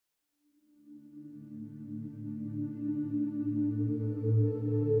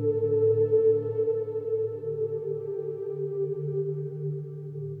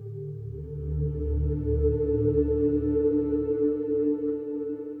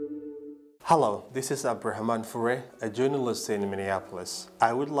Hello, this is Abdulrahman Fure, a journalist in Minneapolis.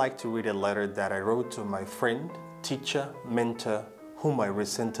 I would like to read a letter that I wrote to my friend, teacher, mentor, whom I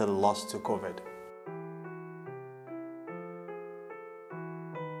recently lost to COVID.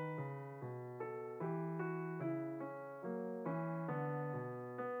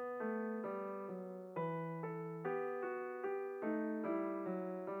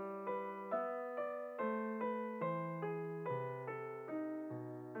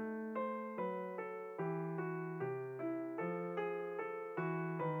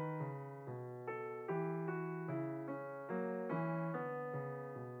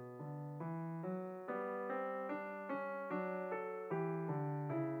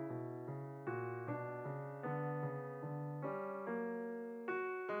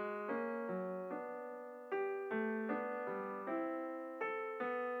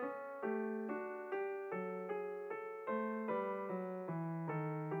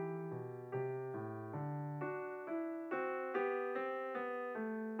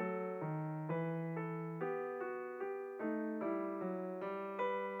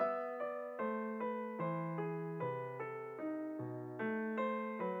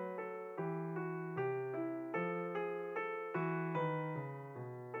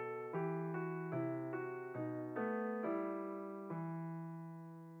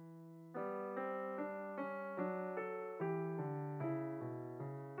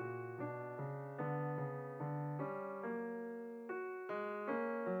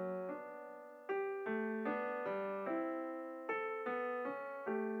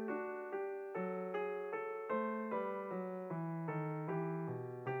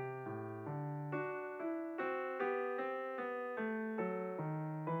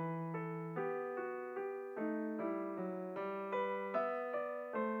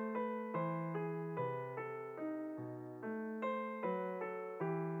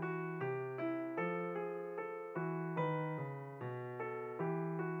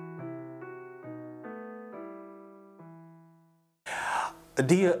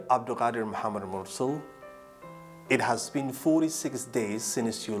 Dear Abdulkadir Mohamed Mursal, it has been 46 days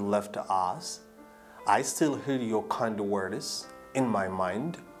since you left us. I still hear your kind words in my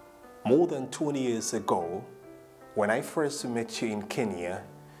mind. More than 20 years ago, when I first met you in Kenya,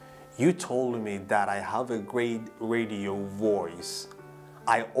 you told me that I have a great radio voice.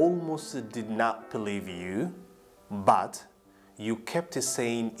 I almost did not believe you, but you kept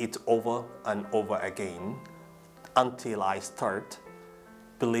saying it over and over again until I start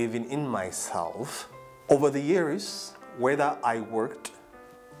believing in myself. Over the years, whether I worked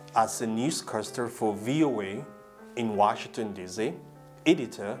as a newscaster for VOA in Washington, D.C.,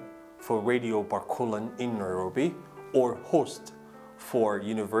 editor for Radio Barkulan in Nairobi, or host for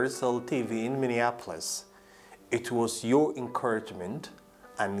Universal TV in Minneapolis, it was your encouragement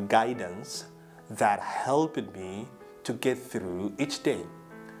and guidance that helped me to get through each day.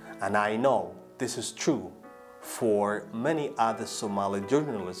 And I know this is true for many other Somali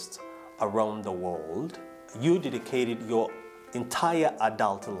journalists around the world. You dedicated your entire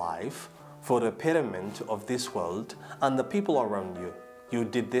adult life for the betterment of this world and the people around you. You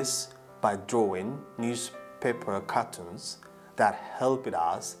did this by drawing newspaper cartoons that helped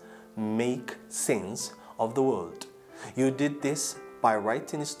us make sense of the world. You did this by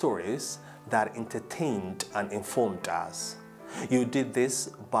writing stories that entertained and informed us. You did this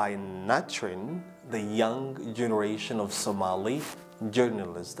by nurturing the young generation of Somali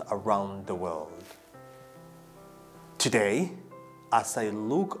journalists around the world. Today, as I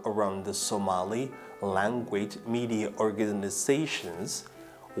look around the Somali language media organizations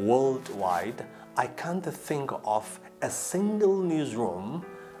worldwide, I can't think of a single newsroom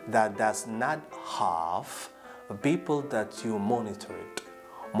that does not have people that you monitor it.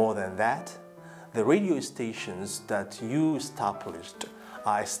 More than that, the radio stations that you established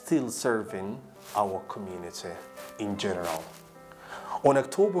are still serving our community in general. On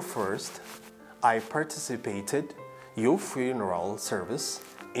October 1st, I participated in your funeral service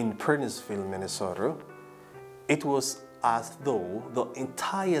in Pernisville, Minnesota. It was as though the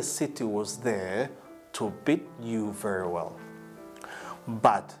entire city was there to bid you farewell.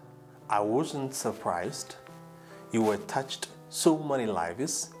 But I wasn't surprised. You were touched so many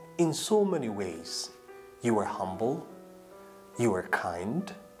lives in so many ways. You were humble, you were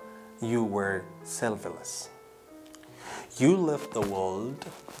kind, you were selfless. You left the world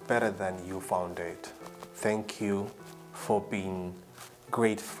better than you found it. Thank you for being a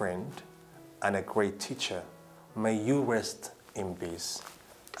great friend and a great teacher. May you rest in peace.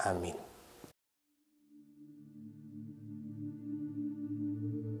 Amen.